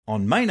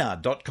on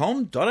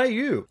Maynard.com.au.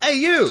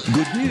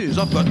 Good news,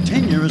 I've got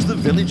tenure as the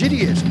village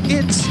idiot.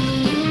 It's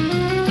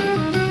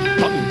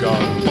Bunga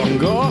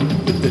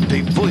Bunga with the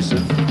deep voice of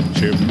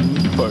Tim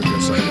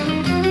Ferguson.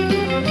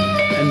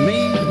 and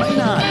me,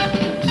 Maynard.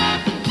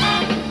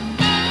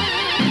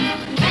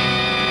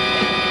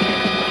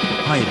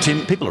 Hi,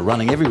 Tim. People are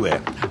running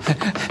everywhere.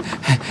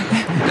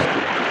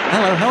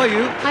 Hello, how are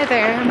you? Hi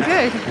there, I'm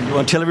good. You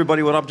want to tell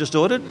everybody what I've just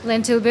ordered?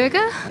 Lentil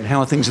burger? And how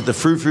are things at the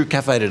Frou Frou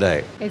Cafe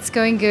today? It's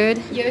going good.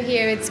 You're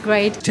here, it's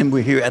great. Tim,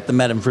 we're here at the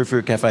Madame Frou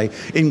Frou Cafe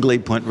in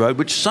Glebe Point Road,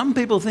 which some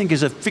people think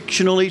is a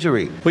fictional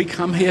eatery. We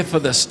come here for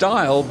the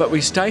style, but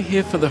we stay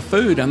here for the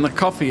food, and the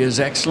coffee is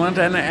excellent.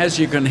 And as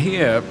you can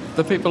hear,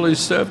 the people who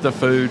serve the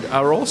food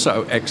are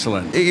also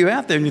excellent. You're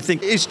out there and you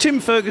think, is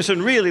Tim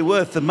Ferguson really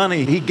worth the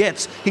money he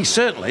gets? He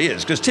certainly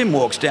is, because Tim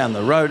walks down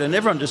the road and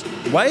everyone just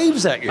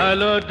waves at you.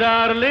 Hello,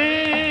 darling.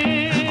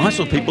 I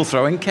saw people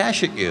throwing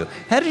cash at you.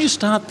 How did you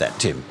start that,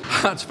 Tim?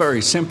 It's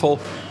very simple.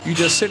 You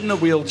just sit in a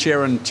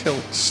wheelchair and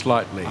tilt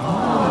slightly.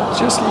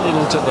 Just a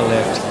little to the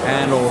left,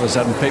 and all of a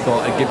sudden people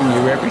are giving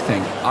you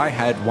everything. I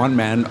had one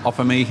man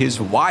offer me his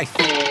wife.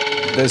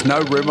 There's no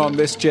room on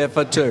this chair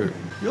for two.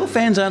 Your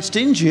fans aren't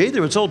stingy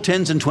either. It's all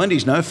 10s and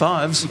 20s, no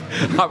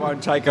 5s. I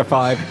won't take a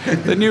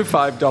 $5. The new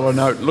 $5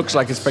 note looks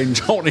like it's been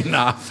torn in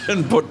half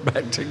and put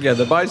back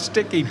together by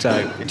sticky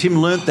tape.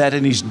 Tim learnt that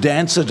in his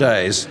dancer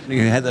days. He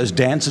had those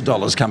dancer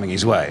dollars coming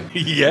his way.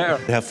 Yeah.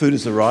 Our food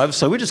has arrived,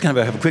 so we're just going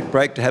to have a quick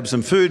break to have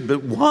some food.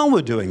 But while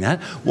we're doing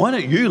that, why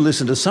don't you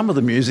listen to some of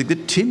the music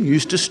that Tim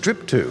used to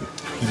strip to?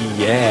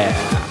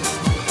 Yeah.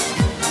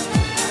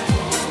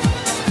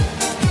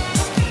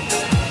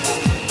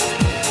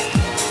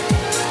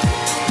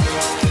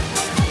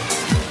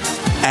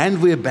 And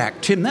we're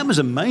back. Tim, that was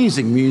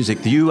amazing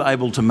music that you were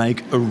able to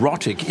make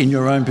erotic in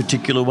your own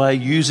particular way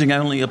using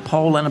only a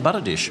pole and a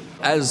butter dish.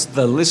 As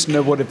the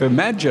listener would have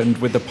imagined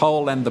with the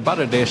pole and the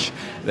butter dish,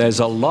 there's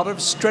a lot of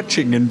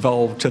stretching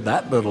involved to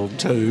that little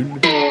tune.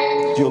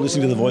 You're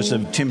listening to the voice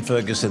of Tim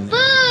Ferguson.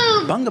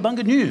 Bunga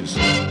Bunga News.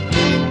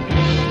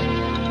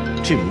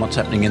 Tim, what's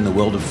happening in the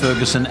world of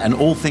Ferguson and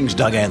all things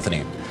Doug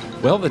Anthony?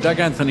 Well, the Doug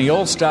Anthony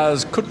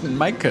All-Stars couldn't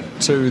make it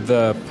to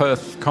the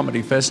Perth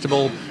Comedy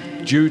Festival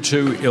due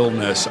to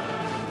illness.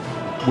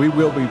 We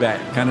will be back,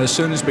 and as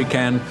soon as we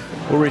can,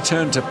 we'll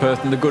return to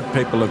Perth and the good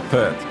people of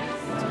Perth.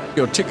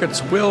 Your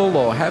tickets will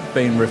or have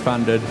been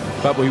refunded,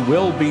 but we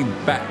will be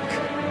back.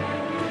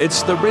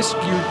 It's the risk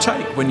you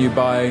take when you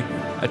buy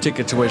a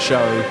ticket to a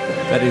show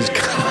that is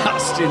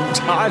cast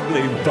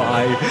entirely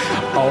by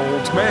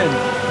old men.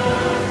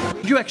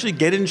 Do you actually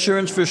get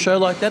insurance for a show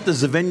like that?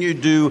 Does the venue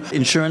do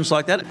insurance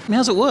like that?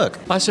 How's it work?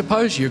 I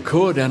suppose you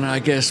could, and I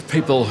guess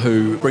people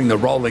who bring the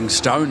Rolling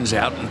Stones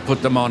out and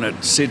put them on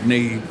at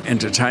Sydney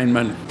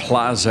Entertainment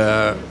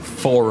Plaza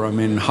Forum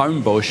in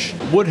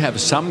Homebush would have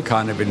some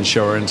kind of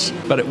insurance,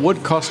 but it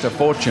would cost a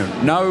fortune.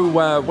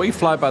 No, we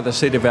fly by the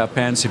seat of our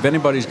pants. If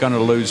anybody's going to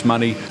lose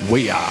money,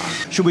 we are.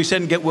 Should we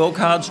send get well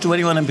cards to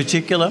anyone in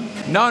particular?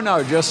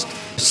 No, just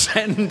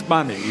send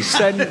money.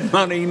 Send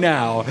money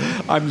now.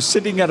 I'm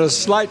sitting at a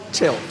slight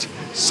tilt.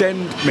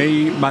 Send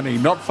me money,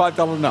 not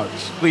 $5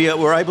 notes. We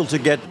were able to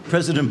get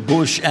President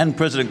Bush and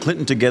President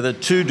Clinton together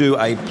to do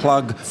a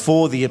plug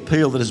for the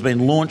appeal that has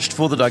been launched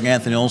for the Doug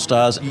Anthony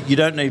All-Stars. You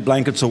don't need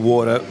blankets or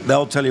water.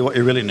 They'll tell you what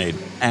you really need.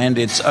 And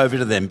it's over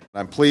to them.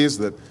 I'm pleased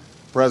that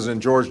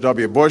President George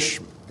W. Bush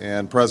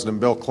and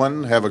President Bill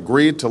Clinton have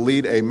agreed to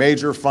lead a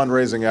major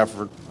fundraising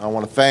effort. I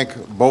want to thank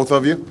both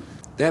of you.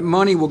 That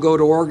money will go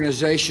to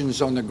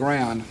organizations on the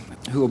ground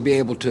who will be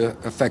able to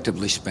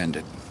effectively spend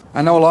it.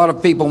 I know a lot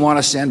of people want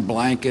to send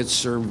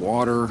blankets or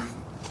water.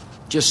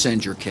 Just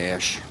send your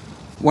cash.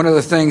 One of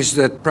the things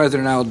that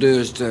President and I will do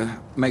is to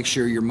make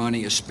sure your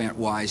money is spent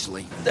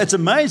wisely. It's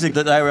amazing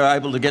that they were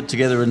able to get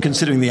together and,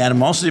 considering the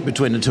animosity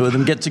between the two of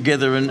them, get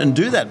together and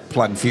do that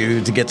plug for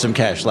you to get some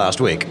cash last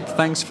week.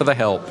 Thanks for the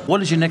help.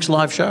 What is your next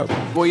live show?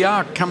 We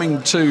are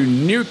coming to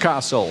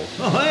Newcastle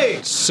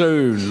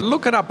soon.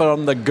 Look it up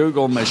on the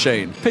Google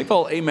machine.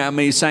 People email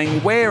me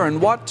saying where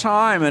and what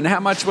time and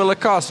how much will it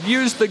cost.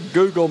 Use the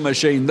Google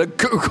machine. The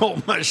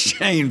Google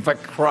machine, for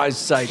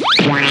Christ's sake.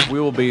 We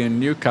will be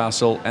in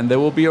Newcastle and there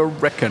will be a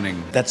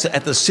reckoning. That's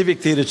at the Civic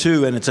Theatre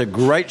too, and it's a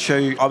great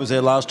show. I was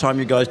there last time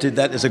you guys did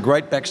that. There's a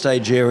great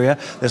backstage area.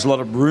 There's a lot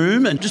of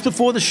room. And just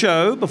before the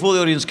show, before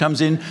the audience comes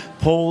in,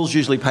 Paul's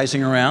usually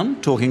pacing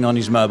around, talking on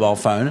his mobile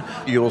phone.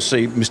 You'll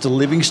see Mr.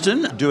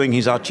 Livingston doing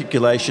his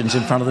articulations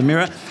in front of the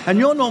mirror. And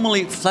you're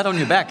normally flat on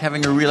your back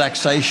having a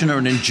relaxation or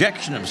an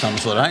injection of some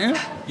sort, aren't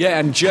you? Yeah,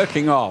 and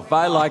jerking off.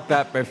 I like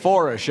that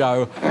before a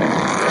show.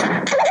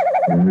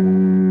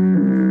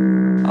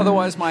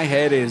 Otherwise, my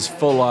head is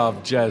full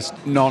of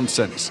just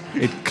nonsense.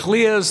 It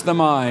clears the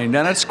mind,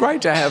 and it's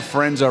great to have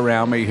friends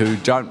around me who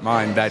don't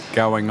mind that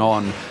going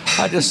on.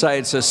 I just say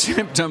it's a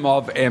symptom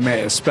of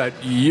MS,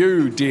 but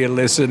you, dear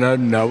listener,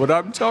 know what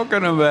I'm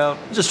talking about.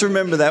 Just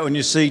remember that when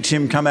you see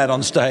Tim come out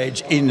on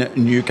stage in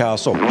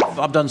Newcastle.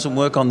 I've done some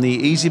work on the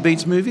Easy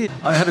Beats movie.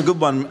 I had a good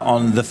one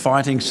on The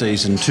Fighting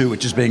Season 2,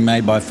 which is being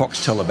made by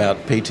Foxtel about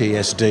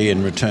PTSD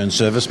and returned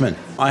servicemen.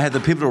 I had the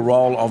pivotal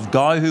role of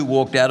guy who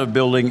walked out of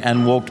building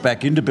and walked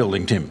back into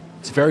building, Tim.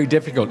 It's very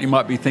difficult. You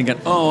might be thinking,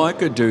 oh, I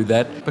could do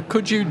that. But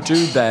could you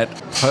do that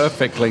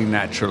perfectly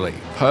naturally?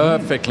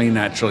 Perfectly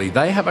naturally.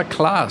 They have a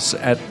class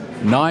at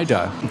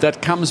NIDA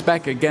that comes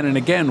back again and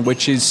again,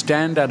 which is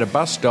stand at a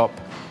bus stop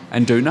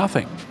and do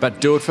nothing,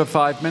 but do it for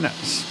 5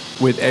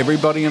 minutes with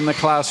everybody in the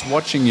class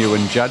watching you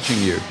and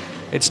judging you.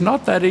 It's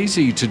not that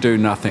easy to do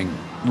nothing.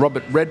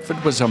 Robert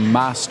Redford was a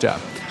master.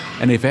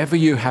 And if ever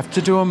you have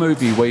to do a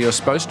movie where you're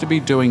supposed to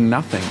be doing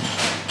nothing,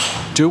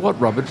 do what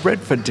Robert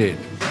Redford did.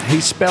 He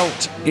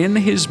spelt in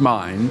his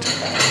mind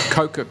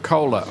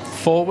Coca-Cola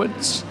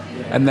forwards,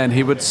 and then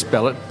he would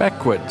spell it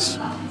backwards.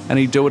 And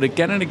he'd do it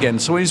again and again.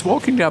 So when he's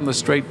walking down the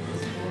street,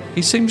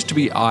 he seems to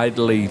be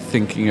idly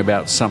thinking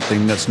about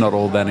something that's not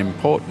all that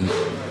important.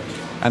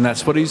 And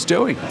that's what he's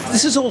doing.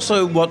 This is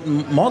also what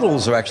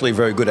models are actually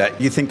very good at.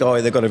 You think,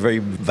 oh, they've got a very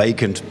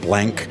vacant,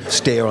 blank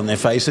stare on their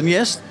face. And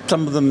yes,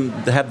 some of them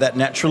have that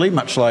naturally,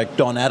 much like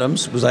Don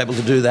Adams was able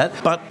to do that.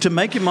 But to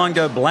make your mind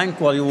go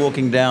blank while you're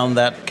walking down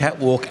that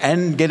catwalk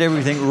and get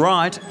everything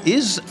right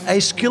is a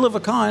skill of a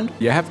kind.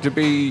 You have to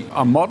be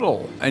a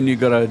model, and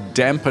you've got to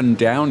dampen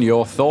down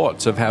your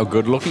thoughts of how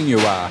good looking you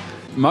are.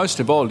 Most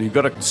of all, you've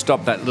got to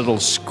stop that little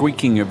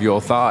squeaking of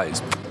your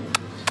thighs.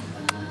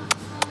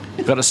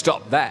 You've got to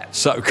stop that.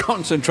 So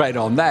concentrate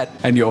on that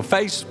and your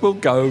face will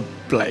go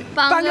blank.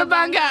 Bunga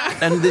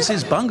Bunga. And this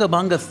is Bunga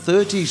Bunga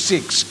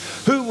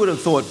 36. Who would have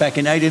thought back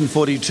in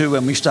 1842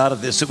 when we started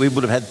this that we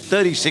would have had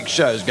 36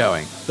 shows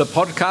going? The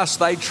podcast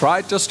they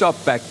tried to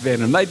stop back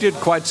then, and they did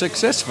quite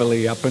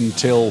successfully up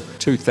until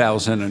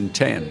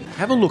 2010.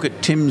 Have a look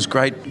at Tim's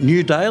great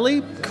new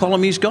daily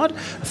column he's got,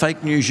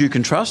 Fake News You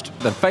Can Trust.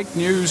 The fake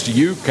news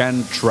you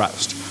can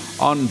trust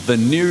on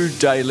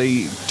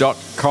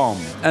thenewdaily.com.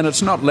 And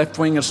it's not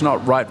left-wing, it's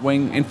not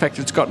right-wing. In fact,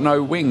 it's got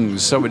no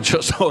wings, so it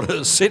just sort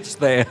of sits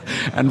there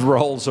and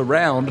rolls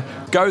around.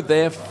 Go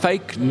there,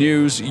 fake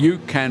news you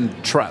can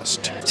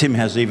trust. Tim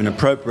has even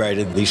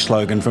appropriated the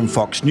slogan from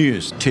Fox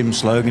News. Tim's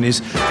slogan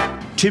is,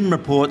 Tim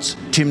reports,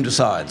 Tim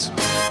decides.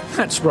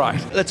 That's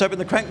right. Let's open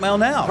the crank mail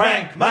now.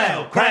 Crank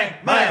mail,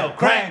 crank mail,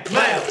 crank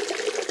mail.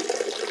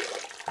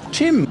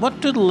 Tim,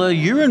 what little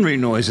urinary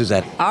noise is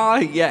that? Ah,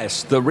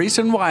 yes. The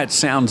reason why it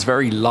sounds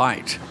very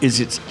light is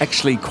it's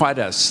actually quite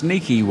a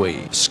sneaky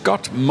wee.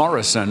 Scott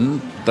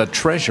Morrison, the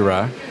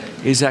Treasurer,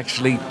 is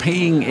actually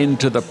peeing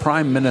into the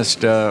Prime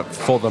Minister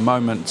for the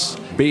moment's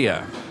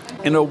beer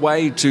in a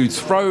way to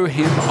throw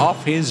him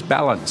off his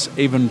balance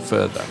even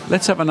further.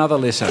 Let's have another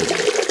listen.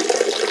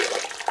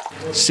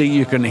 See,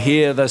 you can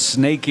hear the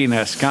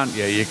sneakiness, can't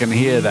you? You can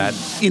hear that.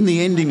 In the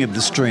ending of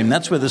the stream,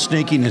 that's where the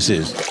sneakiness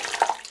is.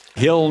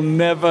 He'll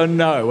never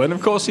know. And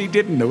of course he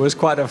didn't. It was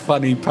quite a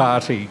funny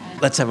party.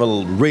 Let's have a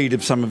little read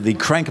of some of the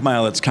crank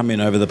mail that's come in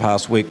over the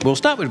past week. We'll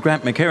start with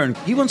Grant McHerron.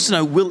 He wants to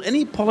know, will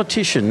any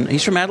politician,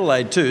 he's from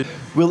Adelaide too,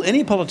 will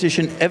any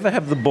politician ever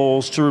have the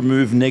balls to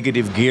remove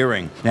negative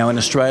gearing? Now in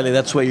Australia,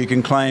 that's where you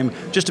can claim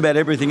just about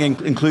everything,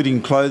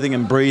 including clothing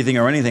and breathing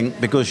or anything,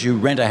 because you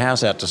rent a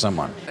house out to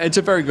someone. It's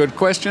a very good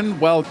question.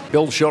 Well,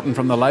 Bill Shorten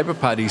from the Labor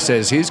Party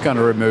says he's going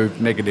to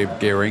remove negative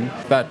gearing,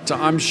 but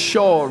I'm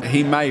sure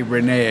he may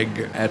renege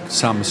at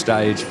some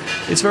stage.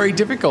 It's very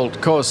difficult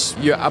because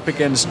you're up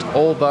against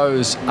all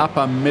those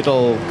upper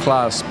middle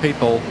class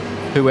people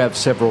who have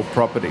several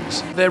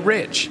properties. They're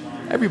rich.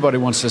 Everybody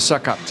wants to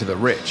suck up to the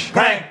rich.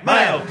 Crank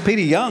mail.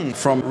 Peter Young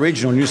from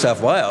regional New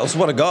South Wales,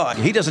 what a guy.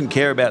 He doesn't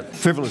care about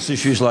frivolous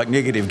issues like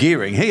negative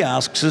gearing. He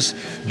asks us,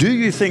 do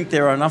you think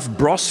there are enough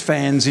Bros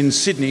fans in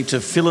Sydney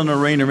to fill an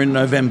arena in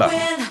November?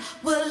 When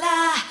will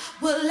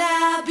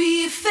I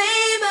be famous?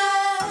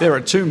 There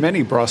are too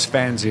many Bros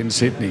fans in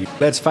Sydney.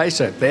 Let's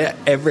face it, they're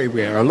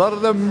everywhere. A lot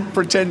of them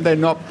pretend they're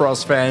not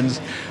Bros fans,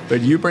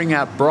 but you bring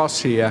out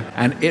Bros here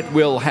and it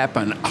will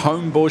happen.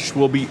 Homebush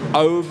will be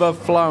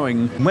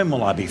overflowing. When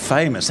will I be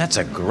famous? That's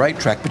a great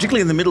track,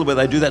 particularly in the middle where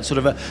they do that sort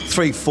of a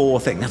 3/4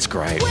 thing. That's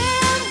great. When will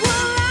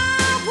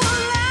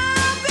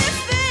I be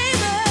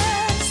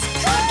famous?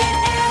 I can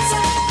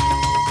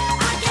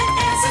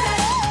answer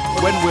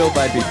that. When will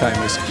they be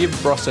famous? Give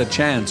Bros a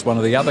chance, one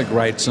of the other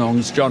great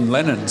songs John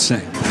Lennon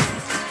sang.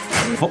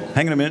 Oh,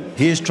 hang on a minute.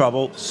 Here's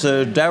trouble.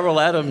 Sir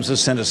Daryl Adams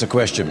has sent us a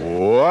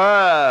question.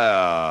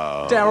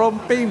 Wow.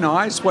 Daryl, be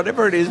nice.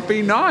 Whatever it is,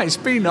 be nice.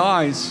 Be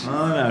nice.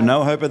 Oh,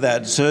 no hope of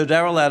that. Sir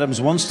Daryl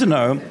Adams wants to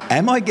know,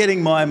 am I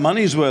getting my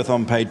money's worth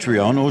on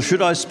Patreon or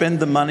should I spend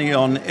the money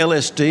on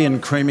LSD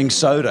and creaming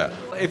soda?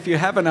 if you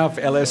have enough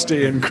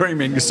LSD and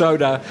creaming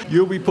soda,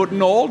 you'll be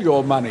putting all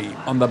your money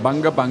on the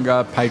Bunga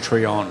Bunga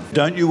Patreon.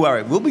 Don't you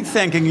worry. We'll be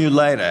thanking you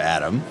later,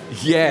 Adam.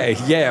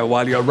 Yeah,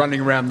 while you're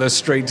running around the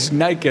streets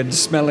naked,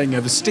 smelling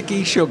of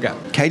sticky sugar.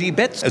 Katie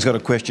Betts has got a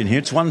question here.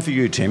 It's one for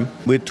you, Tim.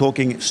 We're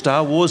talking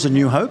Star Wars: A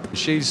New Hope.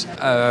 She's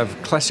a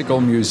classical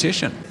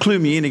musician. Clue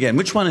me in again.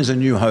 Which one is A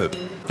New Hope?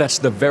 That's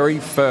the very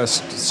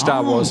first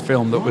Star Wars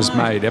film that was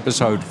made,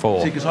 Episode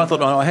 4. See, because I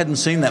thought I hadn't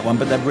seen that one,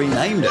 but they've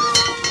renamed it.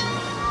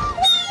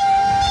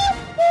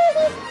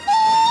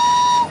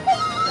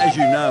 As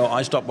you know,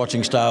 I stopped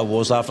watching Star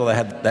Wars after they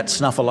had that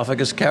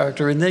Snuffleupagus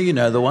character in there. You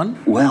know the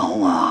one.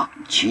 Well,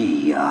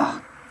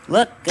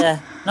 Look,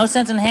 no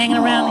sense in hanging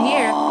around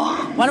here.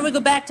 Why don't we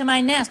go back to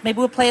my nest? Maybe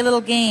we'll play a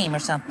little game or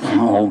something.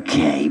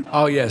 okay.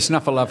 Oh, yeah,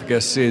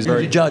 Snuffleupagus is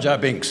very... Jar Jar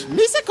Binks.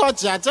 Lisa called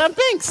Jar Jar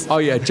Binks. Oh,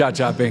 yeah, Jar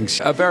Jar Binks.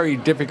 A very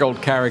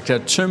difficult character.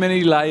 Too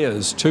many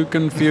layers, too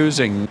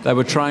confusing. They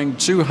were trying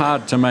too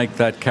hard to make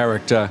that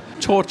character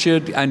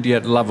tortured and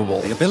yet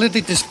lovable. The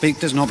ability to speak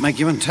does not make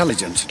you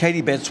intelligent.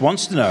 Katie Betts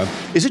wants to know,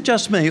 is it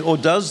just me, or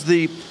does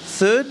the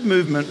third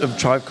movement of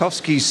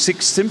Tchaikovsky's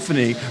Sixth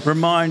Symphony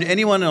remind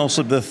anyone else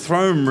of the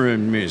throne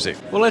room music?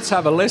 Well, let's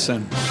have a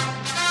listen.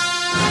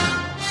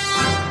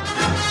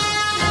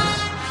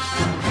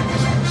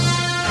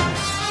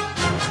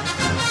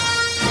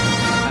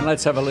 And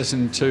let's have a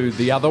listen to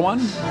the other one.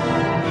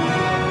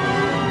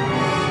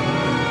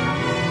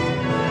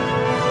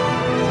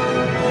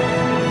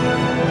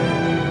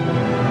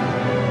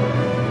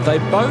 They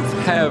both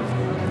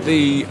have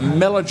the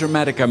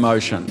melodramatic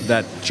emotion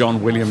that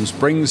John Williams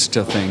brings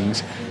to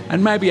things,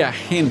 and maybe a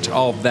hint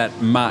of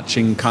that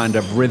marching kind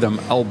of rhythm,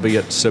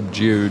 albeit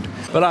subdued.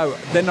 But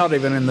they're not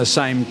even in the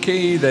same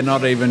key, they're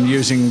not even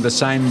using the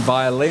same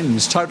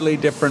violins. Totally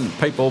different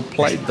people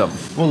played them.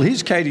 Well,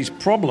 here's Katie's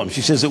problem.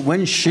 She says that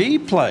when she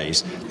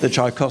plays the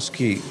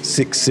Tchaikovsky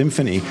Sixth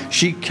Symphony,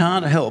 she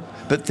can't help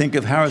but think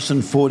of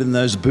Harrison Ford in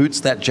those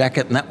boots, that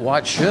jacket and that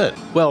white shirt.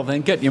 Well,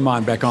 then get your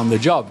mind back on the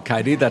job,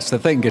 Katie. That's the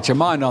thing. Get your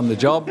mind on the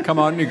job. Come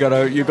on, you've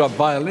got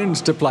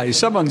violins to play.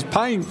 Someone's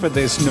paying for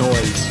this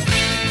noise.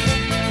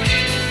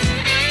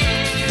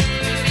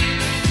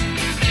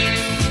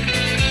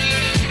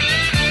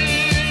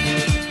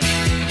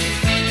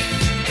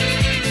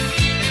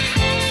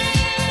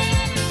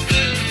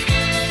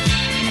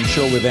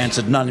 Sure, we've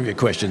answered none of your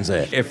questions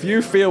there. If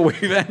you feel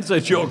we've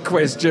answered your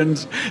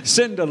questions,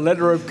 send a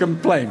letter of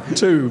complaint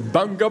to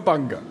Bunga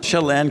Bunga.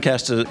 Shell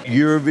Lancaster,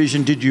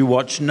 Eurovision, did you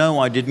watch? No,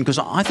 I didn't, because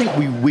I think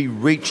we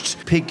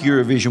reached peak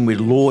Eurovision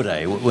with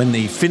Lorde when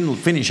the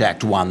Finnish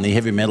act won, the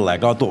heavy metal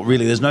act. I thought,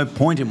 really, there's no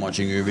point in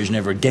watching Eurovision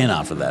ever again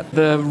after that.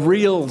 The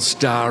real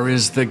star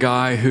is the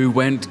guy who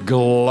went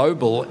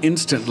global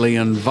instantly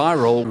and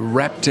viral,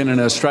 wrapped in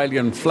an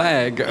Australian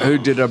flag, who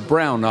did a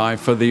brown eye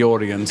for the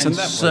audience. And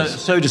that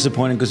was so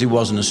disappointing because he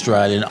wasn't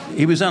Australian.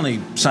 He was only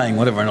saying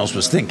what everyone else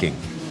was thinking.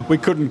 We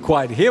couldn't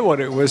quite hear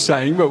what it was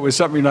saying, but it was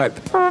something like...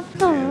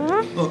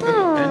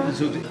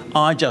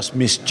 I just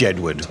miss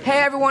Jedward. Hey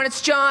everyone,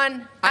 it's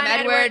John. I'm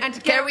Edward. And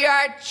together we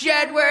are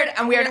Jedward,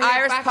 and we're an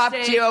Irish pop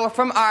duo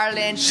from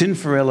Ireland.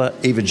 Cinderella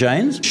Eva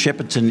Janes,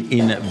 Shepparton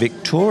in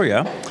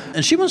Victoria.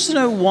 And she wants to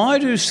know, why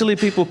do silly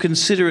people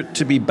consider it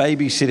to be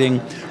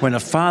babysitting when a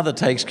father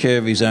takes care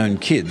of his own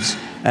kids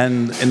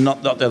and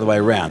not the other way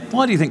around?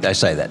 Why do you think they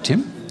say that,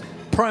 Tim?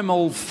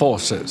 Primal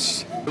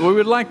forces. We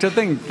would like to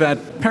think that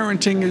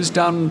parenting is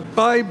done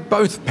by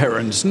both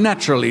parents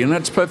naturally, and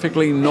it's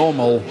perfectly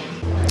normal.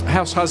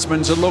 House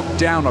husbands are looked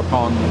down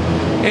upon.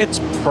 It's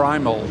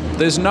primal.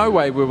 There's no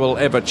way we will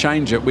ever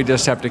change it. We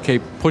just have to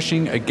keep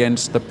pushing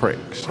against the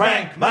pricks.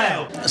 Crank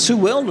mail. Sue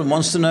Weldon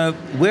wants to know,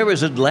 where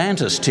is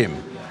Atlantis, Tim?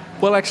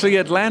 Well, actually,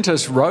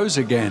 Atlantis rose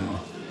again.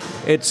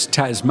 It's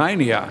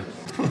Tasmania.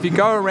 If you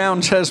go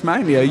around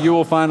Tasmania, you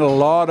will find a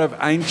lot of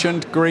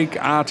ancient Greek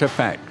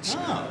artefacts.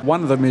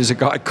 One of them is a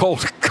guy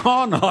called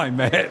Con I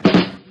met.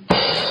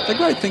 The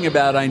great thing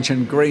about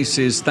ancient Greece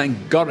is,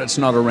 thank God it's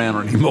not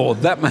around anymore.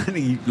 That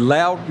many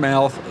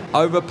loudmouth,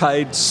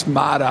 overpaid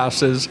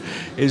smartasses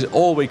is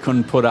all we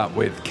couldn't put up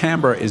with.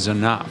 Canberra is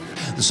enough.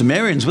 The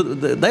Sumerians,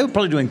 they were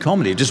probably doing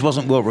comedy. It just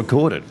wasn't well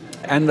recorded.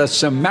 And the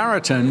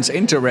Samaritans,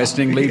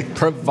 interestingly,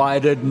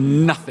 provided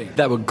nothing.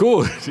 They were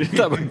good.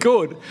 They were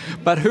good.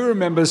 But who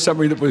remembers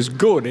something that was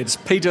good? It's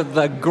Peter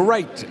the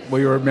Great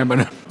we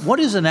remember. What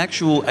is an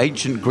actual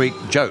ancient Greek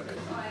joke?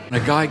 A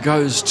guy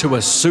goes to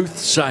a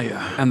soothsayer,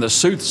 and the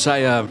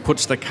soothsayer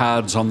puts the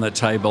cards on the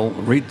table,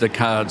 read the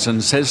cards,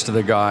 and says to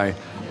the guy,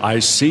 "I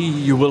see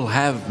you will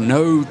have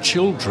no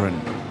children."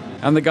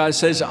 And the guy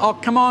says, "Oh,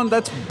 come on,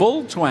 that's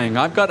bull twang.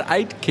 I've got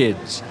 8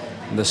 kids."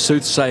 And the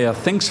soothsayer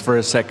thinks for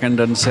a second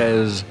and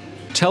says,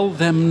 "Tell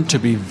them to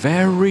be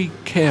very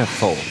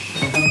careful."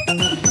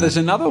 There's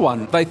another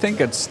one. They think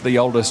it's the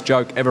oldest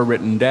joke ever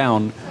written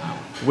down,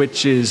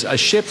 which is a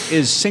ship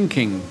is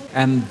sinking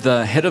and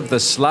the head of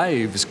the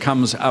slaves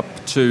comes up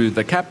to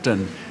the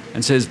captain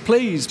and says,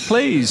 please,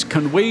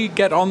 can we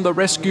get on the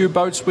rescue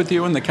boats with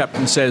you? And the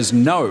captain says,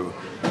 "No,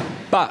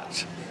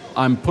 but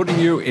I'm putting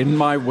you in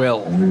my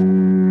will."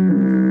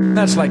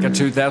 That's like a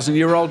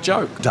 2,000-year-old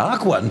joke.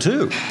 Dark one,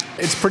 too.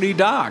 It's pretty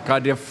dark. I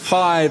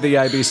defy the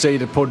ABC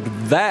to put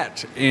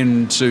that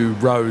into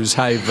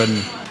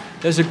Rosehaven.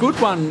 There's a good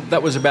one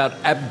that was about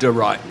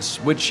abderites,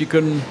 which you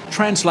can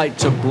translate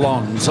to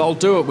blondes. I'll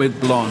do it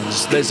with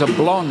blondes. There's a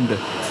blonde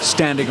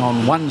standing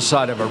on one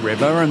side of a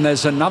river, and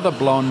there's another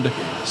blonde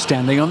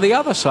standing on the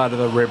other side of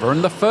the river.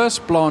 And the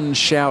first blonde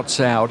shouts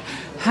out,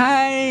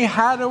 "Hey,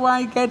 how do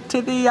I get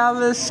to the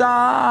other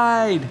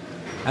side?"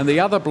 And the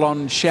other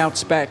blonde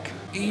shouts back,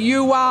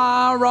 "You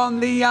are on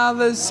the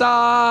other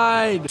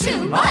side."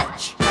 Too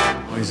much.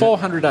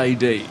 400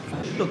 AD.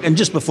 Look, and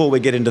just before we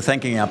get into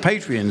thanking our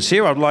Patreons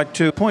here, I'd like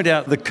to point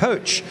out The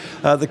Coach.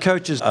 The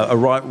Coach is a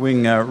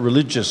right-wing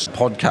religious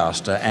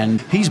podcaster,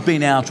 and he's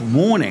been out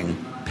warning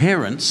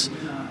parents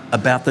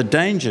about the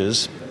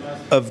dangers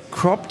of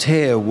cropped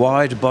hair,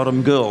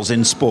 wide-bottom girls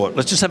in sport.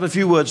 Let's just have a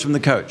few words from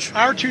The Coach.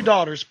 Our two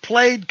daughters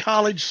played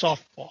college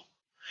softball,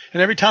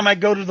 and every time I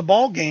go to the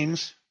ball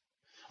games,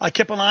 I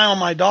kept an eye on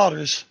my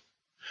daughters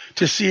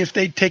to see if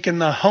they'd taken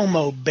the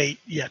homo bait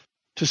yet.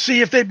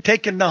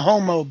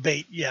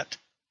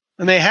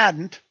 And they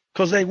hadn't,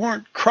 because they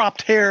weren't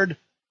cropped-haired,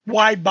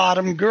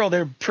 wide-bottomed girls.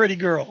 They're pretty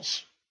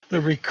girls.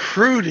 The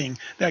recruiting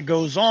that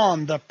goes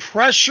on, the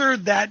pressure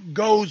that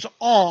goes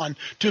on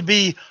to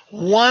be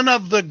one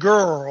of the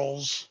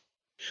girls.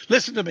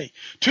 Listen to me.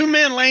 Two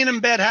men laying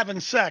in bed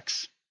having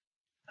sex.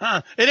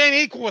 It ain't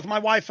equal with my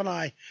wife and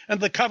I and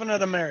the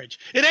covenant of marriage.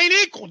 It ain't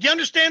equal. Do you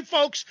understand,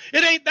 folks?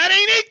 That ain't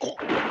equal.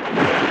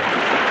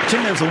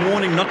 Tim, there's a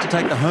warning not to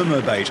take the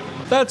homo bait.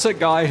 That's a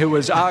guy who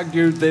has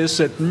argued this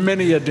at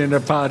many a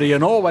dinner party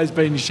and always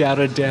been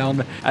shouted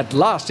down. At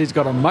last he's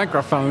got a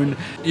microphone.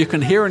 You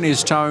can hear in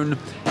his tone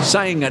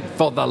saying it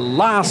for the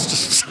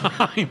last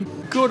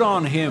time. Good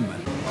on him.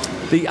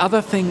 The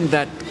other thing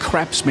that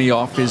craps me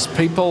off is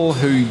people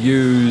who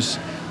use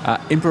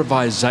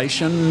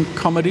improvisation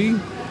comedy.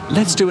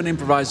 Let's do an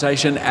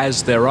improvisation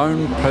as their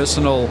own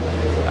personal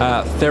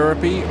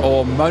therapy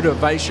or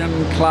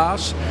motivation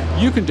class.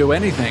 You can do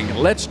anything.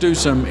 Let's do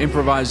some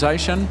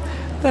improvisation.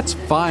 That's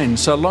fine,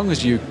 so long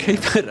as you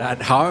keep it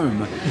at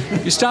home.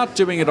 You start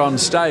doing it on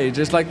stage,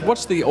 it's like,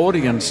 what's the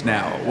audience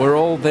now? We're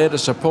all there to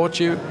support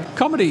you.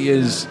 Comedy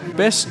is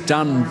best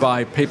done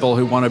by people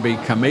who want to be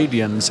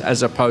comedians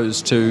as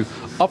opposed to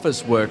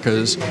office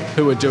workers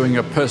who are doing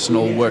a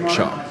personal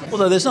workshop.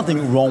 Although there's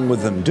nothing wrong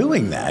with them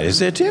doing that, is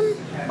there, Tim?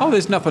 Oh,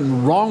 there's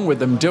nothing wrong with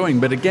them doing,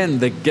 but again,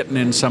 they're getting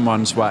in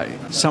someone's way.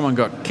 Someone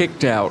got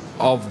kicked out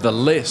of the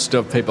list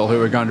of people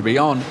who are going to be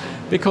on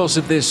because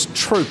of this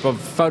troupe of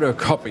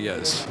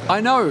photocopiers.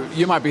 I know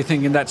you might be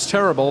thinking that's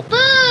terrible.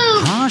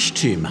 Harsh,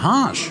 Tim,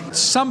 harsh.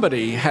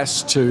 Somebody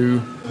has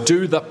to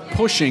do the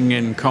pushing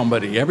in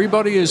comedy.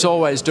 Everybody is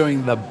always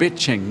doing the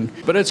bitching,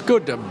 but it's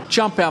good to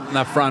jump out in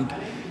the front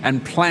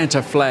and plant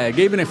a flag.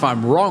 Even if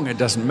I'm wrong, it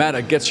doesn't matter.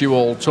 It gets you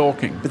all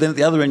talking. But then at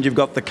the other end, you've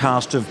got the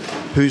cast of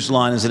Whose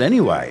Line Is It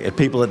Anyway? At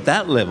people at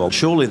that level,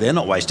 surely they're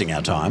not wasting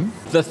our time.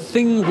 The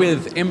thing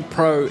with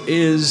impro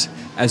is,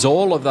 as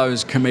all of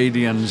those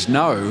comedians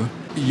know,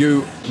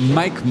 you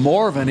make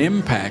more of an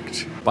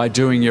impact by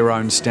doing your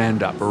own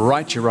stand-up,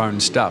 write your own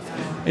stuff.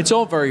 It's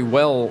all very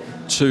well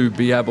to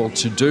be able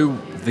to do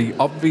the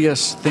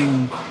obvious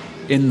thing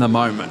in the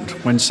moment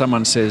when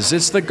someone says,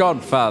 it's The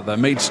Godfather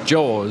meets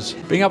Jaws.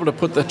 Being able to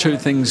put the two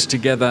things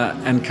together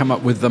and come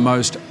up with the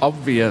most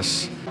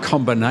obvious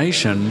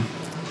combination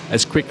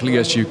as quickly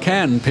as you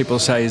can, people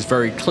say is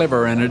very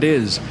clever, and it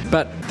is.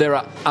 But there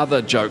are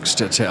other jokes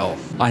to tell.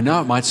 I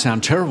know it might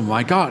sound terrible.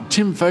 My God,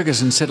 Tim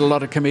Ferguson said a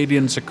lot of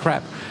comedians are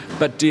crap.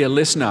 But dear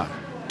listener,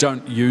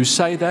 don't you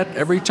say that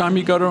every time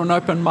you go to an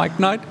open mic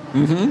night?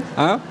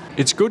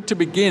 It's good to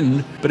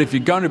begin, but if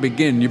you're going to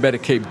begin, you better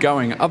keep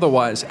going.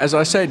 Otherwise, as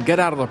I said, get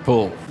out of the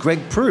pool.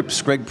 Greg Proops,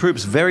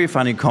 very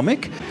funny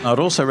comic. I'd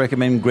also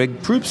recommend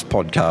Greg Proops'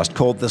 podcast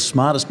called The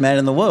Smartest Man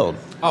in the World.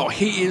 Oh,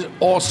 he is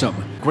awesome.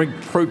 Greg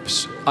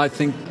Proops, I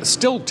think,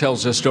 still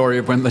tells the story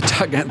of when the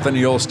Doug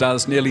Anthony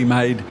All-Stars nearly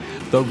made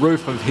the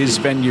roof of his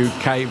venue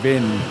cave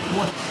in.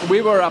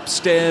 We were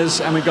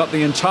upstairs and we got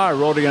the entire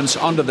audience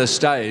onto the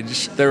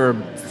stage. There were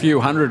a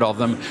few hundred of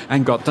them,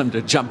 and got them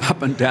to jump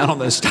up and down on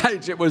the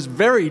stage. It was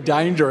very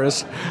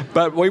dangerous,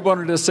 but we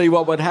wanted to see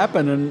what would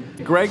happen,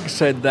 and Greg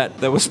said that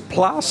there was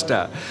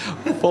plaster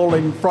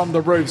falling from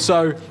the roof.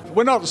 So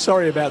we're not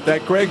sorry about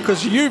that, Greg,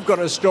 because you've got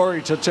a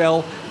story to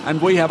tell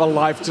and we have a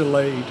life to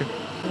lead.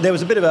 There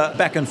was a bit of a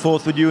back and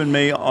forth with you and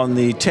me on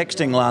the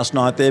texting last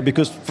night there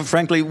because,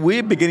 frankly,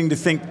 we're beginning to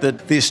think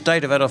that the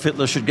estate of Adolf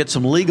Hitler should get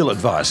some legal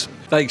advice.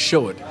 They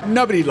should.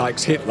 Nobody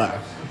likes Hitler.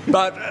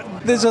 But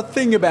there's a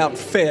thing about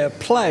fair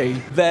play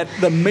that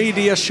the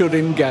media should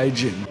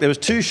engage in. There was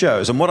two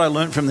shows, and what I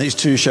learned from these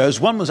two shows,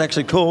 one was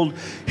actually called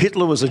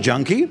Hitler Was a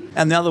Junkie,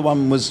 and the other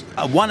one was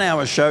a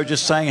 1-hour show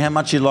just saying how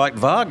much he liked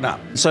Wagner.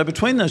 So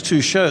between those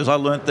two shows, I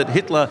learned that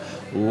Hitler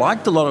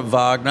liked a lot of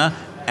Wagner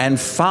and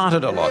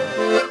farted a lot.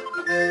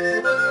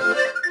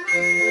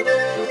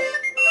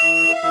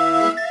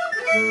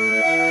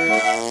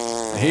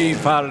 he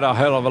farted a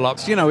hell of a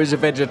lot. You know, he's a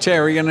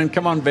vegetarian, and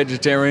come on,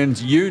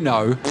 vegetarians, you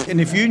know.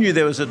 And if you knew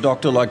there was a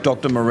doctor like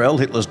Dr. Morell,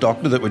 Hitler's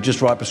doctor, that would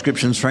just write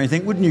prescriptions for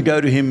anything, wouldn't you go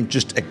to him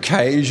just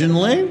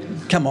occasionally?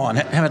 Come on,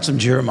 how about some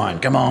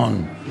Duromine? Come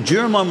on.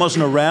 Duromine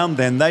wasn't around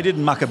then. They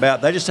didn't muck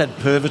about. They just had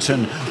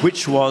Pervitin,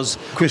 which was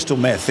crystal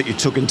meth that you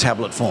took in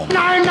tablet form.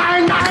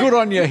 Good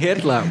on you,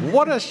 Hitler.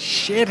 What a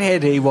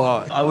shithead he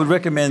was. I would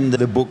recommend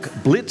the book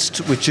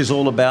Blitzed, which is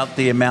all about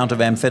the amount of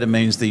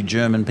amphetamines the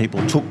German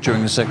people took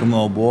during the Second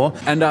World War.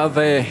 And are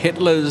there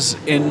Hitlers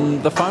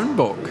in the phone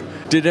book?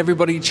 Did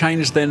everybody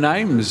change their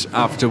names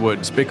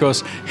afterwards?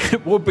 Because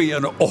it would be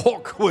an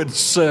awkward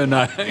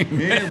surname.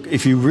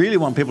 If you really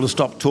want people to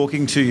stop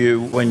talking to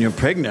you when you're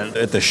pregnant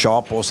at the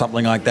shop or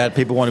something like that,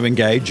 people want to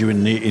engage you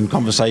in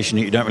conversation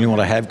that you don't really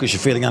want to have because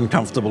you're feeling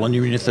uncomfortable and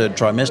you're in your third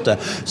trimester.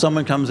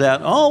 Someone comes out,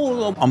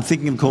 well, I'm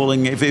thinking of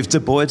calling, if it's a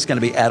boy, it's going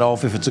to be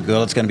Adolf. If it's a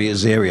girl, it's going to be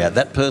Azaria.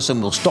 That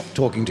person will stop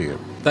talking to you.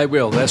 They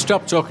will. They'll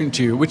stop talking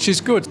to you, which is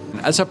good.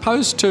 As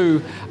opposed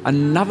to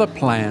another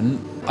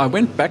plan, I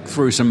went back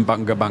through some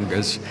Bunga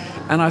Bungas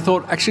and I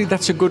thought, actually,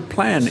 that's a good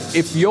plan.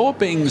 If you're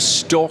being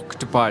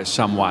stalked by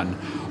someone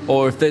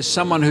or if there's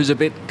someone who's a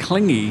bit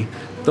clingy,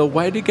 the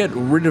way to get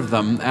rid of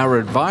them, our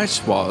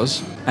advice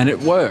was, and it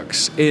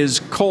works, is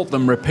call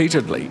them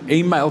repeatedly,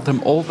 email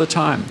them all the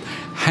time,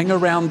 hang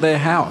around their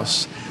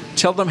house,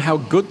 tell them how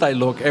good they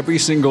look every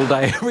single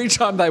day. Every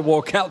time they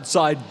walk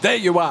outside, there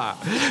you are.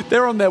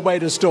 They're on their way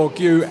to stalk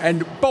you,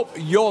 and boom,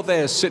 you're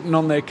there sitting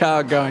on their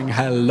car going,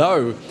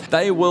 hello.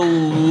 They will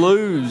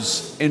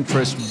lose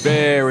interest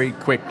very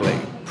quickly.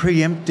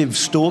 Preemptive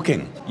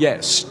stalking.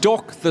 Yes,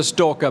 stalk the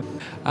stalker.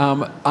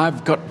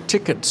 I've got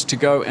tickets to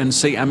go and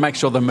see and make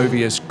sure the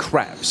movie is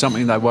crap,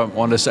 something they won't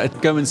want to say.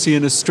 Go and see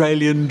an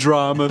Australian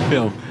drama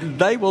film.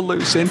 They will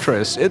lose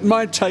interest. It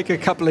might take a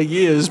couple of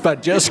years,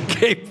 but just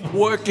keep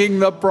working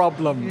the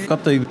problem.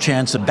 Got the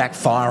chance of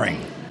backfiring.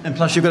 And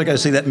plus, you've got to go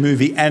see that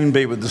movie and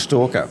be with the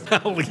stalker.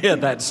 Oh, yeah,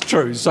 that's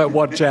true. So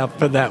watch out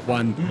for that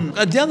one.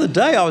 The other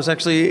day, I was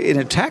actually in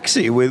a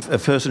taxi with a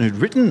person who'd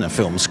written a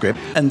film script,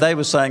 and they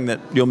were saying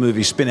that your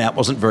movie Spin Out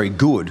wasn't very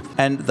good,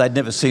 and they'd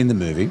never seen the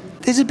movie.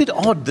 It's a bit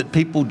odd that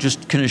people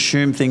just can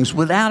assume things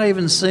without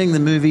even seeing the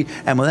movie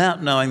and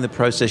without knowing the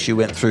process you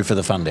went through for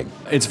the funding.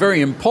 It's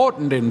very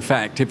important, in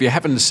fact, if you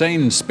haven't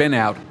seen Spin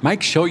Out,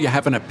 make sure you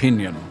have an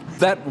opinion.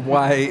 That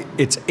way,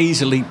 it's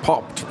easily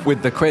popped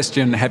with the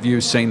question, have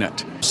you seen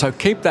it? So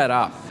keep that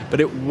up.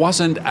 But it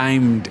wasn't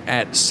aimed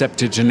at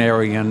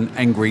septuagenarian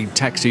angry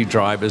taxi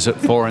drivers at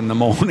 4 a.m. The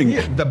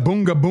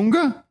Bunga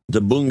Bunga?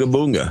 The Bunga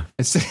Bunga.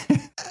 It's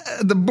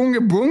the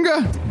Bunga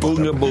Bunga?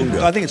 Bunga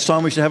Bunga. I think it's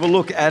time we should have a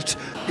look at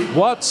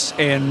what's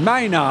in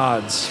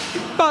Maynard's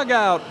bug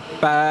out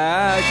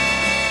bag.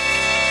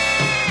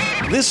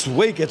 This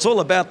week, it's all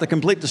about the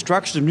complete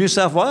destruction of New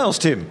South Wales,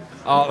 Tim.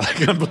 Oh,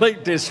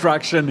 complete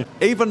destruction.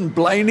 Even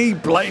Blaney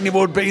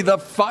would be the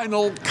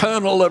final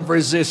kernel of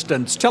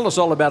resistance. Tell us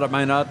all about it,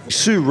 Maynard.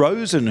 Sue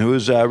Rosen, who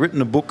has written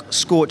a book,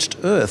 Scorched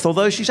Earth,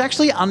 although she's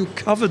actually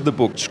uncovered the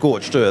book,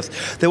 Scorched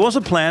Earth. There was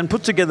a plan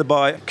put together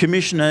by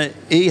Commissioner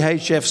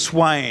E.H.F.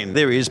 Swain.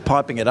 There he is,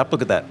 piping it up.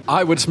 Look at that.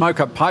 I would smoke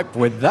a pipe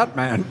with that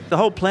man. The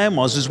whole plan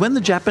was when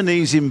the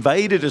Japanese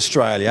invaded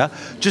Australia,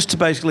 just to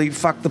basically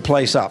fuck the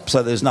place up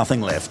so there's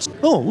nothing left.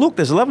 Oh, look,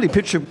 there's a lovely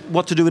picture of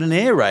what to do in an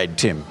air raid,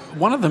 Tim.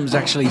 One of them's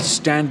actually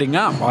standing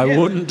up. I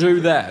wouldn't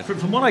do that.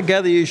 From what I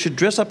gather, you should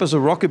dress up as a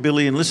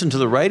rockabilly and listen to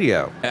the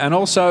radio. And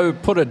also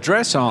put a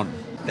dress on.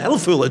 That'll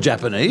fool the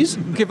Japanese.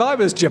 If I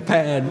was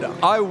Japan,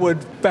 I would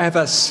have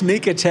a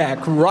sneak attack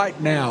right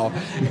now.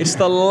 It's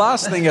the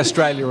last thing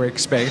Australia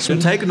expects.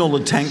 We've taken all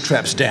the tank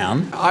traps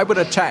down. I would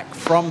attack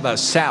from the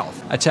south.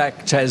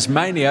 Attack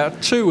Tasmania,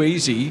 too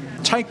easy.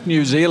 Take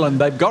New Zealand,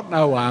 they've got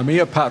no army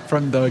apart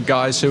from the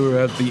guys who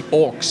are the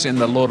orcs in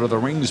the Lord of the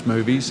Rings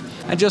movies.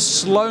 And just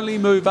slowly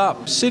move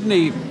up.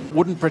 Sydney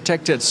wouldn't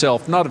protect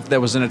itself, not if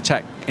there was an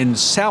attack in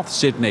South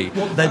Sydney.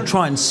 Well, they'd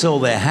try and sell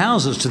their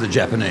houses to the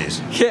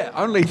Japanese. Yeah,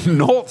 only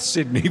North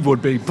Sydney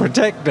would be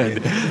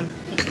protected.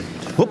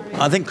 Whoop,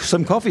 I think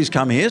some coffee's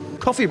come here.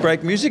 Coffee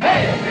break music.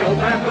 Hey, the old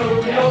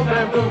bamboo, the old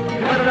bamboo. You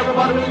better never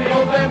bother with the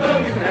old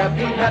bamboo. You can have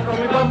the hat from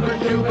your bumper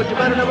shoe, but you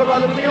better never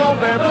bother with the old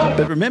bamboo.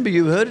 But remember,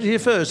 you heard it here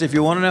first. If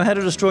you want to know how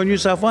to destroy New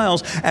South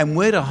Wales and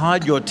where to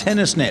hide your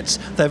tennis nets,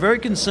 they're very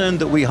concerned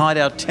that we hide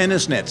our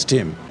tennis nets,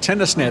 Tim.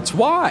 Tennis nets?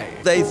 Why?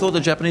 They thought the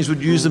Japanese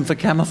would use them for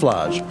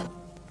camouflage.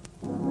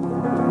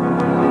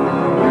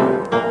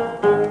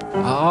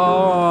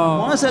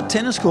 Why is that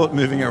tennis court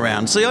moving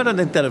around? See, I don't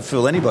think that'd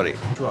fool anybody.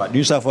 Right,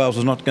 New South Wales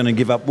was not going to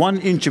give up 1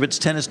 inch of its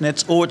tennis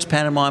nets or its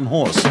pantomime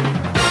horse.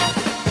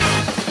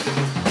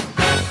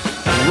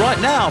 Right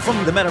now,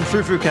 from the Madame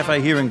Frou Frou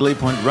Cafe here in Glebe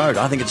Point Road,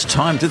 I think it's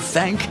time to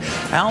thank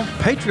our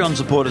Patreon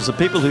supporters, the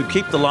people who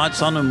keep the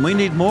lights on, and we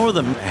need more of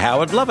them.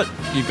 Howard Lovett.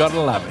 You gotta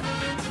love it.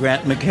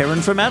 Grant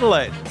McHerron from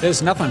Adelaide.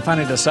 There's nothing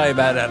funny to say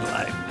about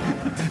Adelaide.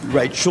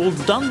 Rachel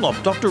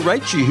Dunlop, Dr.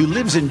 Rachie, who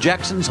lives in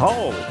Jackson's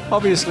Hole.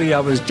 Obviously, I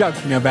was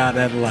joking about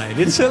Adelaide.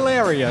 It's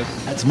hilarious.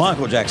 That's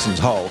Michael Jackson's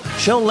Hole.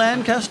 Shell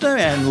Lancaster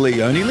and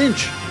Leonie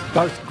Lynch.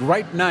 Both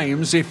great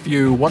names if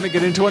you want to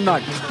get into a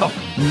nightclub.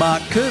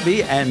 Mark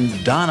Kirby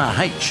and Dana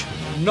H.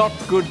 Not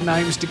good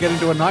names to get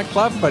into a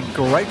nightclub, but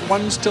great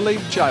ones to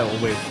leave jail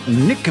with.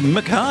 Nick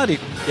McCarty.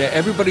 Yeah,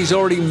 everybody's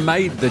already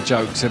made the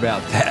jokes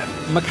about that.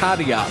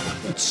 McCarty up.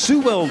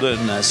 Sue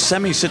Weldon,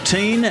 Sammy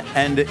Satine,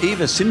 and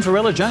Eva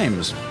Sinfarella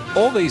James.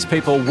 All these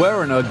people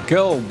were in a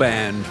girl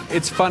band.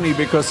 It's funny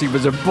because he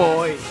was a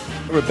boy.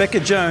 Rebecca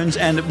Jones,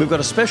 and we've got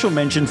a special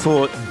mention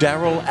for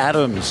Daryl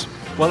Adams.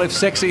 Well, if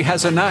sexy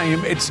has a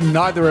name, it's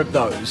neither of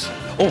those.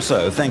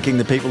 Also, thanking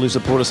the people who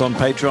support us on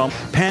Patreon,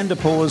 Panda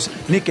Paws,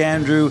 Nick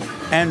Andrew,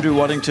 Andrew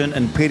Waddington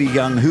and Peter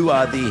Young, who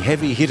are the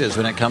heavy hitters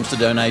when it comes to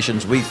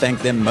donations. We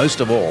thank them most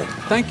of all.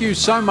 Thank you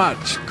so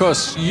much,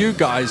 because you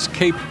guys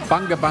keep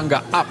Bunga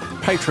Bunga up.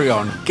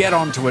 Patreon, get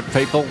onto it,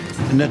 people.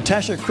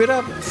 Natasha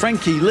Critter,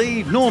 Frankie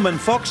Lee, Norman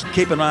Fox,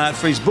 keep an eye out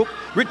for his book,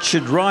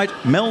 Richard Wright,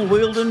 Mel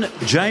Wielden,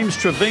 James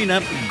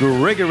Trevina,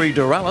 Gregory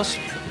Doralis.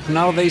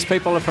 None of these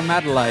people are from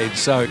Adelaide,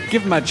 so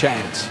give them a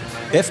chance.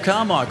 F.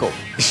 Carmichael.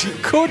 She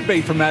could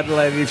be from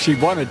Adelaide if she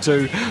wanted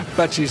to,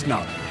 but she's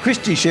not.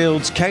 Christy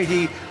Shields,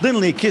 Katie,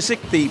 Lindley Kissick,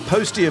 the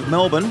Postie of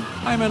Melbourne.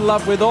 I'm in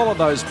love with all of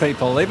those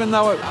people, even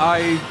though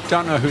I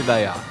don't know who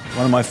they are.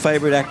 One of my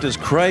favourite actors,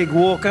 Craig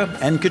Walker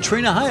and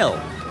Katrina Hale.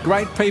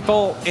 Great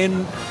people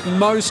in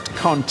most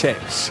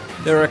contexts.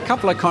 There are a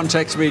couple of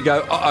contexts where you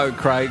go, uh-oh,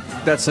 Craig,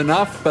 that's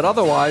enough, but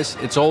otherwise,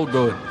 it's all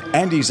good.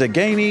 Andy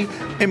Zagani,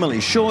 Emily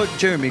Short,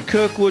 Jeremy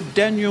Kirkwood,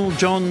 Daniel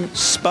John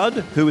Spud,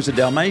 who is a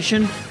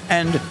Dalmatian,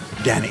 and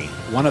Danny.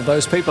 One of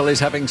those people is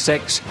having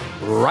sex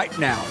right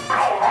now.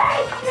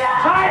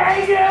 I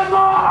hate you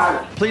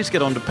more! Please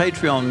get on to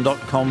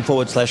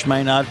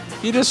patreon.com/Maynard.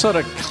 You just sort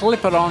of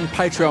clip it on.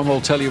 Patreon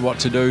will tell you what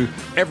to do.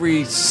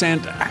 Every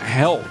cent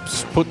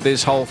helps put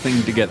this whole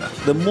thing together.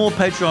 The more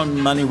Patreon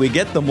money we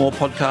get, the more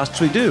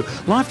podcasts we do.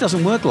 Life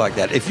doesn't work like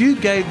that. If you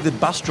gave the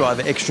bus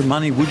driver extra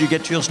money, would you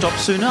get to your stop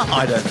sooner?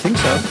 I don't think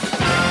so.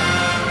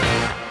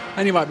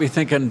 And you might be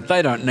thinking,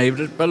 they don't need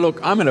it, but look,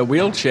 I'm in a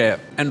wheelchair.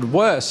 And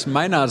worse,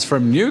 Maynard's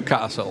from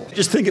Newcastle.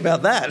 Just think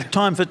about that.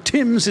 Time for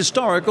Tim's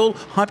historical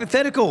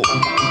hypothetical.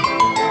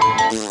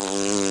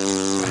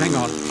 Hang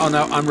on. Oh,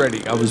 no, I'm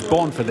ready. I was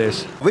born for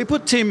this. We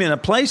put Tim in a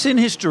place in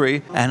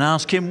history and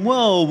ask him,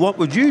 well, what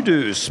would you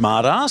do,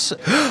 smartass?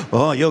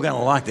 Oh, you're going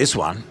to like this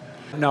one.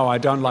 No, I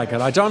don't like it.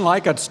 I don't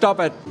like it.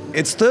 Stop it.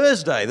 It's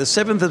Thursday, the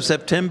 7th of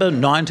September,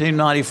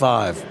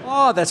 1995.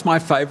 Oh, that's my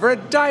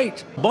favourite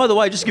date. By the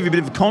way, just to give you a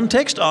bit of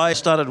context, I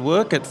started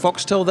work at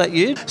Foxtel that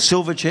year.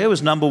 Silverchair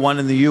was #1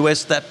 in the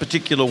US that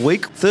particular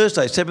week.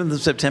 Thursday, 7th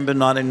of September,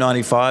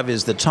 1995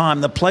 is the time.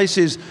 The place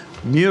is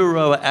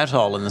Mururoa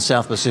Atoll in the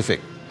South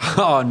Pacific.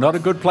 Oh, not a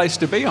good place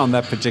to be on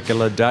that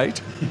particular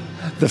date.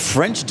 The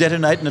French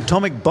detonate an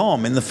atomic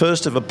bomb in the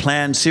first of a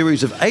planned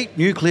series of 8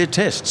 nuclear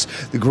tests.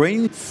 The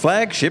green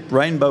flagship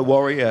Rainbow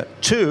Warrior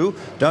 2,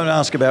 don't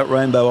ask about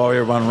Rainbow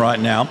Warrior 1 right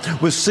now,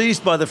 was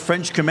seized by the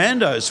French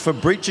commandos for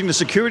breaching the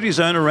security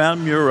zone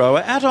around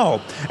Mururoa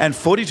Atoll, and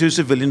 42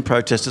 civilian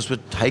protesters were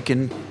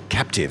taken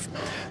captive.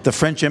 The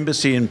French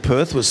embassy in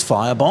Perth was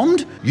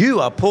firebombed.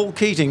 You are Paul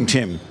Keating,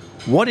 Tim.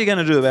 What are you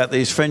going to do about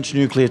these French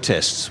nuclear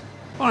tests?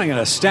 I'm going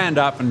to stand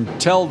up and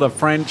tell the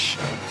French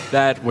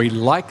that we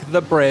like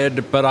the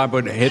bread, but I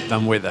would hit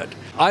them with it.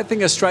 I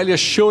think Australia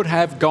should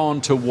have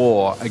gone to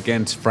war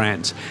against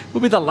France. It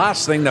would be the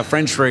last thing the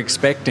French were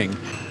expecting,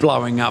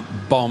 blowing up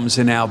bombs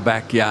in our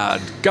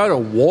backyard. Go to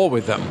war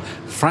with them.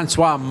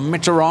 Francois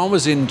Mitterrand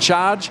was in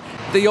charge.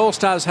 The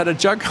All-Stars had a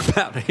joke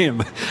about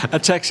him. A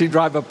taxi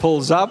driver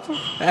pulls up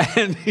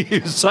and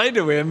you say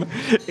to him,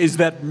 "Is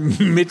that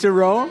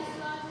Mitterrand?"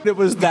 It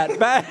was that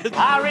bad.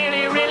 I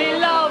really, really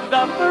love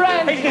the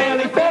French. He's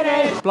nearly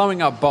finished.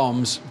 Blowing up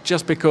bombs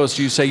just because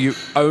you say you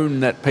own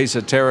that piece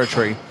of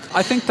territory.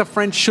 I think the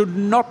French should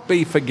not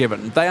be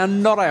forgiven. They are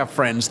not our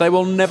friends. They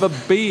will never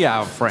be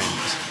our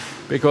friends.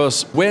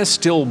 Because we're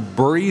still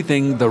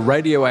breathing the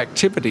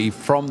radioactivity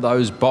from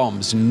those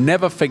bombs.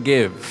 Never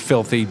forgive,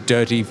 filthy,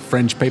 dirty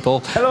French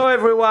people. Hello,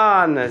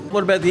 everyone.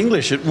 What about the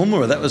English at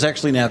Woomera? That was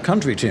actually in our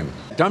country, Tim.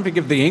 Don't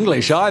forgive the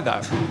English either.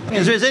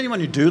 Is there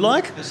anyone you do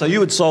like? So you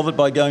would solve it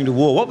by going to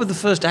war. What would the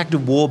first act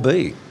of war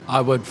be?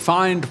 I would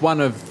find one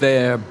of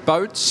their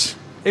boats,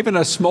 even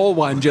a small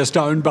one just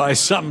owned by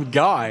some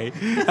guy,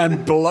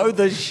 and blow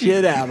the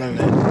shit out of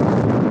it.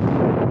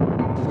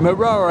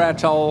 Mururoa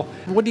Atoll,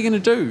 what are you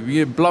going to do?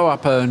 You blow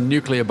up a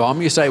nuclear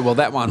bomb, you say, well,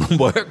 that one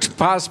worked,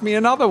 pass me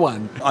another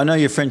one. I know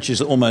your French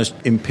is almost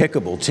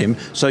impeccable, Tim,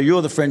 so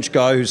you're the French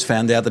guy who's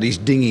found out that his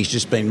dinghy's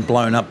just been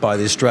blown up by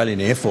the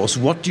Australian Air Force.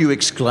 What do you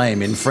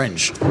exclaim in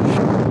French?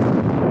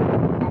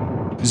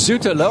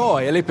 Zut alors,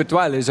 et les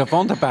pétoiles au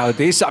fond de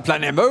paradis,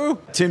 appelez-vous.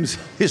 Tim's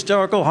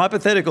historical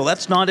hypothetical.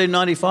 That's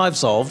 1995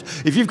 solved.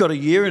 If you've got a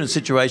year in a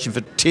situation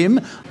for Tim.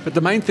 But the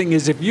main thing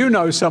is, if you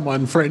know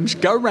someone French,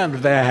 go round to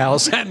their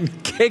house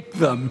and kick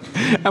them.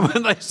 And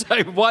when they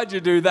say, why'd you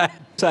do that?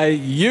 Say,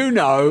 you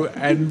know,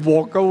 and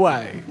walk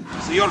away.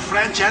 So you're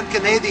French and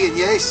Canadian,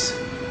 yes?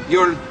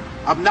 You're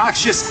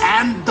obnoxious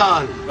and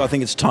dull. I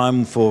think it's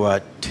time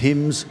for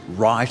Tim's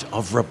right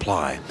of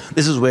reply.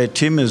 This is where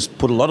Tim has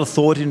put a lot of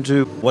thought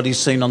into what he's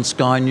seen on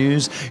Sky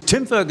News.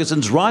 Tim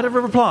Ferguson's right of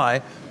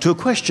reply to a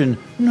question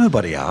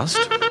nobody asked.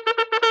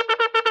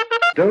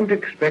 Don't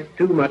expect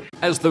too much.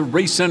 As the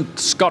recent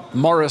Scott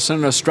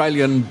Morrison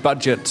Australian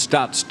budget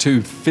starts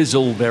to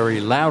fizzle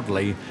very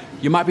loudly,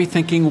 you might be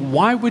thinking,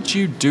 why would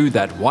you do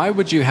that? Why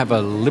would you have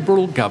a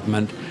Liberal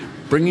government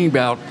bringing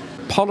about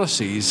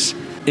policies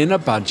in a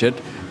budget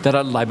that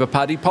are Labor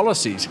Party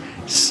policies?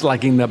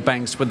 Slugging the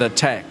banks with a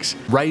tax,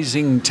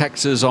 raising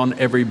taxes on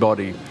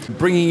everybody,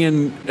 bringing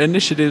in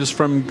initiatives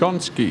from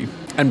Gonski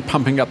and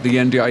pumping up the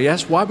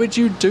NDIS. Why would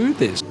you do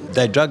this?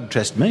 They drug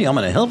test me. I'm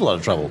in a hell of a lot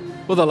of trouble.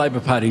 Well, the Labor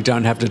Party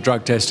don't have to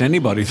drug test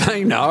anybody.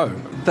 They know.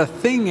 The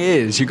thing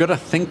is, you've got to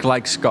think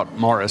like Scott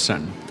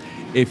Morrison.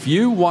 If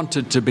you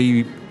wanted to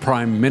be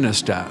Prime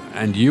Minister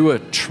and you were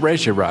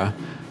Treasurer,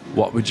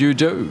 what would you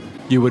do?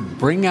 You would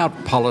bring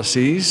out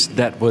policies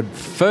that would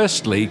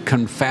firstly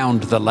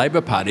confound the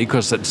Labor Party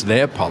because it's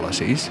their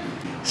policies.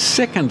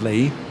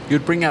 Secondly,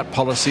 you'd bring out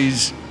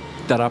policies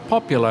that are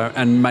popular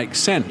and make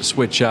sense,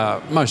 which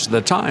are most of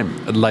the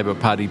time Labor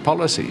Party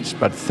policies.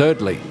 But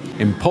thirdly,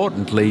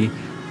 importantly,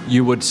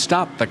 you would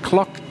start the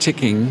clock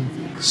ticking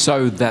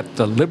so that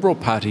the Liberal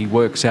Party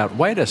works out,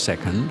 wait a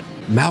second,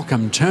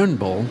 Malcolm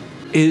Turnbull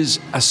is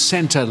a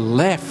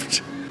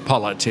centre-left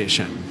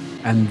politician.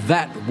 And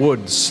that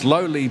would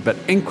slowly but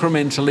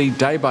incrementally,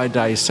 day by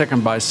day,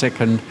 second by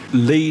second,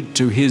 lead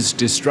to his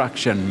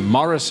destruction.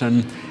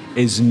 Morrison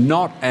is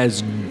not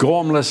as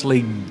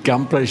gormlessly,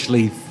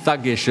 gumpishly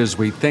thuggish as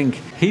we think.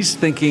 He's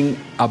thinking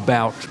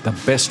about the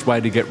best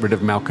way to get rid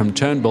of Malcolm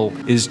Turnbull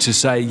is to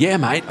say, yeah,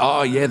 mate,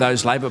 oh, yeah,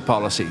 those Labor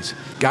policies.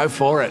 Go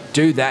for it,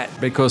 do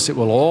that, because it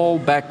will all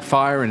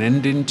backfire and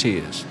end in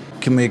tears.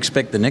 Can we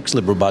expect the next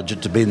Liberal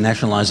budget to be the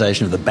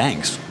nationalisation of the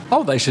banks?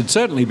 Oh, they should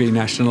certainly be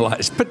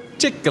nationalised,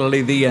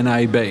 particularly the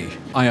NAB.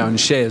 I own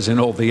shares in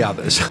all the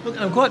others. Look,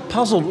 I'm quite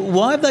puzzled.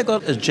 Why have they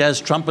got a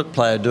jazz trumpet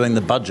player doing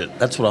the budget?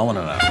 That's what I want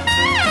to know.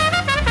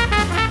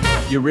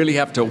 You really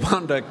have to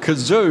wonder.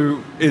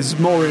 Kazoo is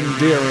more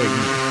endearing.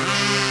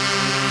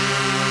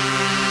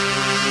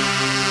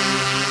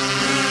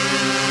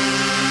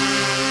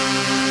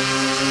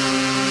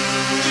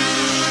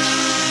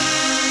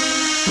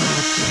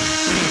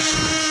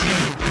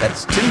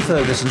 That's Tim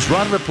Ferguson's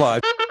right of reply.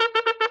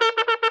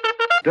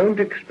 Don't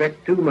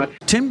expect too much.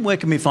 Tim, where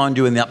can we find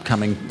you in the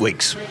upcoming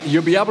weeks?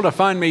 You'll be able to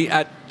find me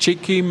at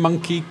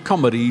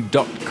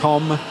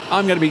cheekymonkeycomedy.com.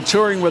 I'm going to be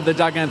touring with the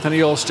Doug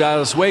Anthony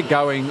All-Stars. We're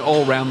going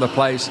all around the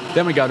place.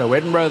 Then we go to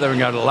Edinburgh, then we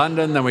go to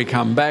London, then we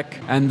come back.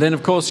 And then,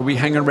 of course, we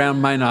hang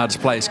around Maynard's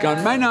place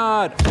going,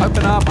 Maynard,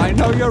 open up. I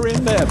know you're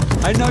in there.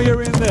 I know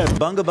you're in there.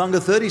 Bunga Bunga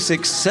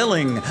 36,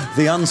 selling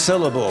the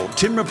unsellable.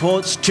 Tim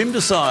reports, Tim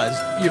decides.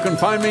 You can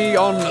find me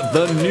on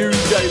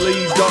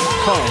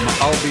thenewdaily.com.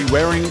 I'll be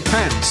wearing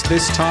pants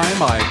this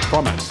time, I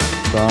promise.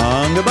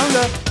 Bunga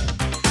Bunga.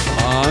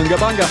 Bunga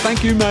Bunga.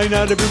 Thank you,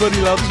 Maynard.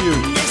 Everybody loves you.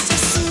 When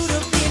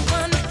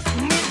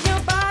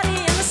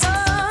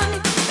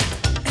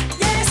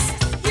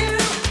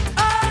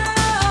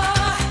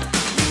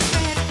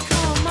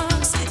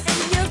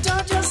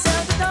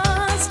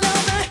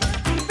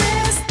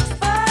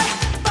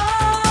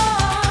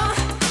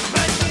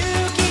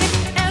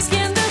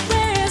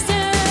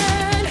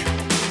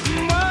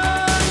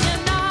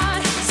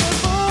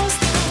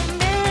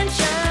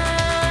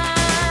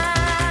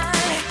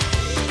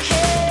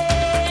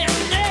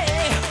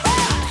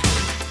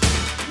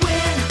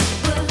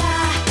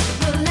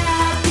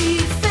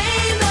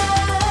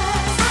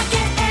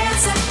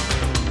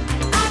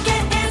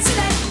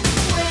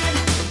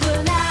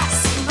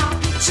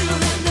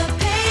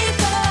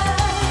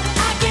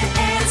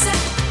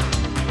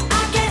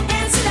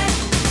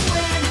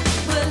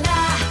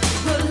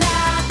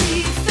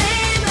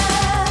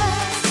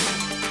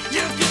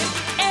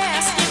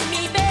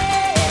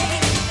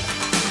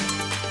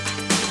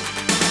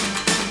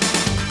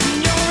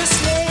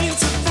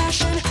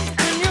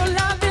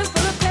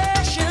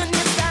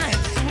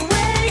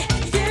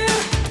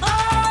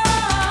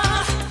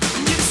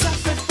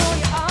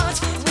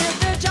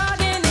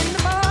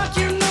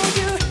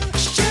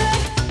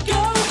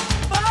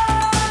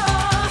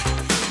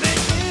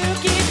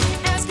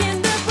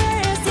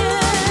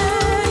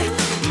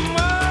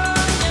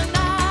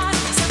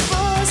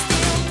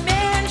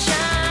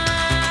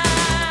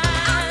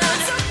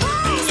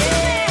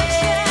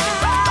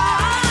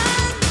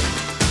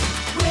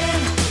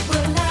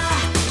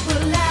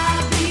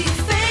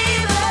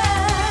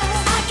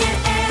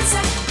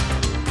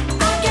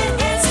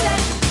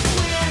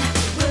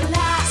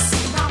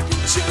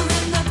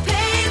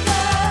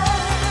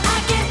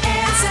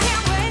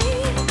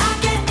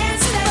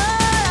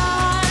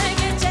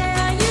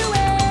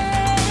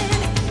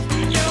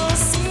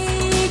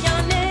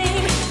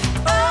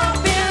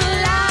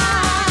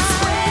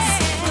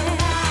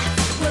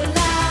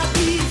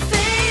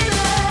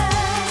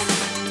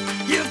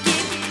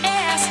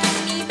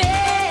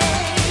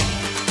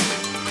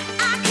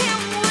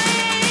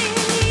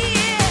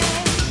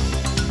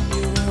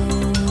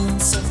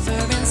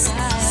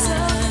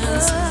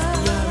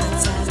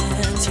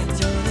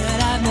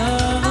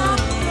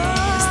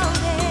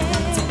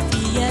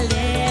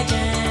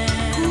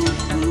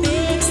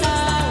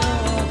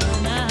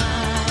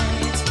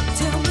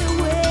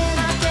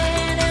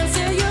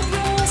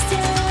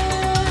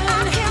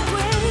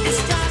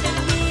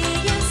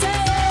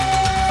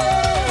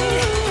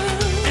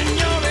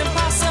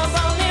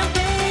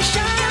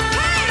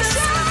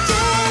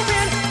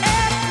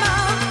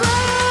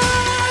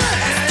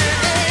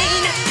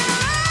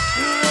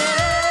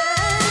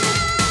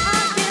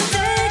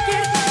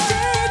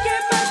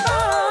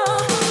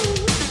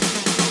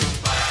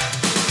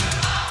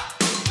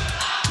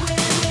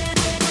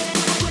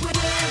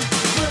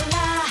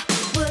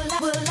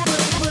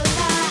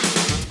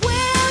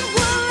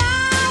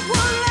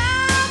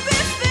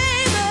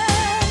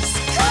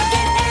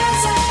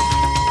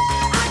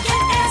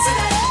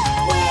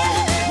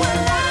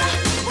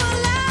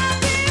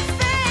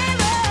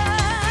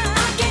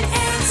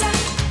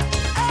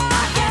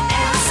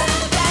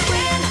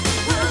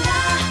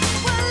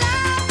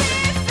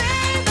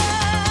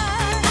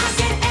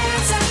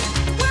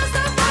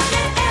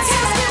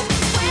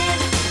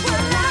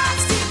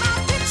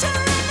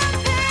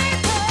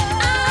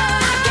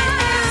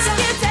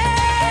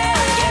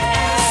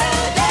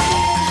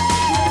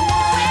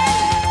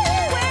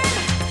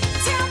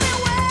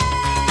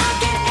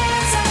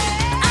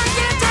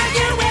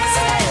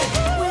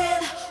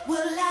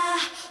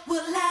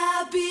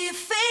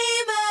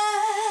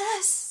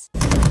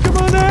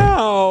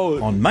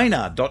on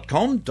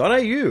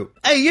maynard.com.au.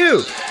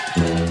 AU!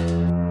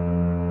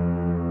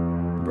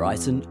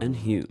 Bryson and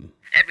Hume.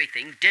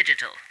 Everything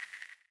digital.